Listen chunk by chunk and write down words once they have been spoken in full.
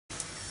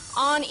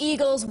On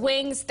Eagles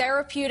Wings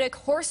Therapeutic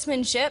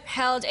Horsemanship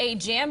held a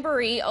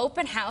jamboree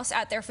open house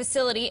at their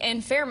facility in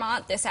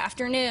Fairmont this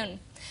afternoon.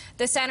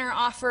 The center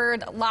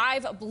offered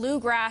live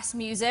bluegrass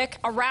music,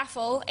 a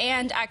raffle,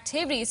 and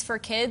activities for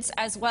kids,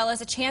 as well as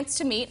a chance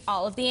to meet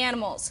all of the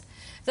animals.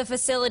 The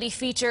facility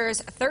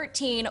features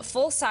 13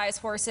 full-size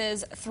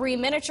horses, 3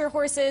 miniature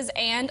horses,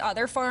 and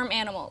other farm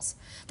animals.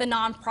 The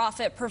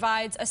nonprofit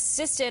provides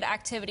assisted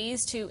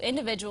activities to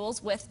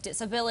individuals with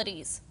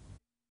disabilities.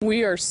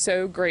 We are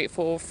so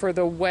grateful for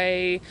the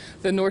way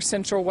the North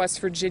Central West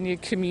Virginia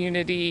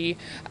community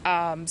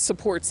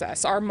supports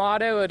us. Our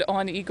motto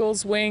On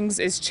Eagles Wings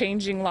is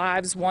changing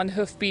lives one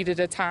hoofbeat at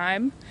a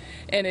time,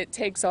 and it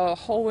takes a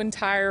whole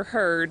entire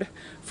herd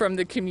from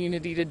the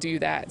community to do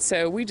that.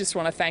 So we just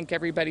want to thank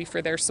everybody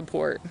for their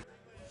support.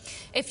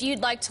 If you'd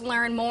like to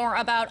learn more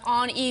about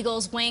On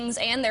Eagles Wings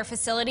and their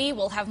facility,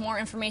 we'll have more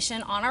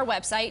information on our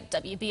website,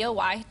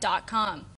 WBOY.com.